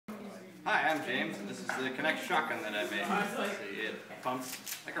Hi, I'm James, and this is the Kinex shotgun that I made. See, it pumps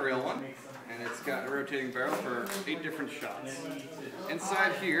like a real one, and it's got a rotating barrel for 8 different shots.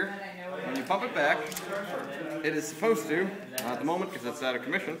 Inside here, when you pump it back, it is supposed to, not at the moment because it's out of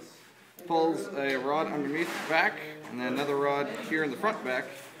commission, pulls a rod underneath the back, and then another rod here in the front back.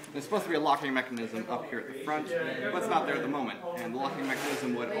 There's supposed to be a locking mechanism up here at the front, but it's not there at the moment, and the locking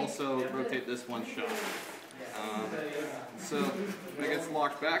mechanism would also rotate this one shot. So when it gets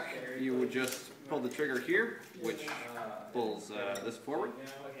locked back, you would just pull the trigger here, which pulls this forward,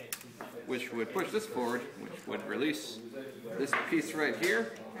 which would push this forward, which would release this piece right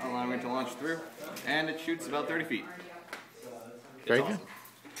here, allowing it to launch through, and it shoots about 30 feet. Very good.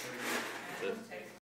 Awesome.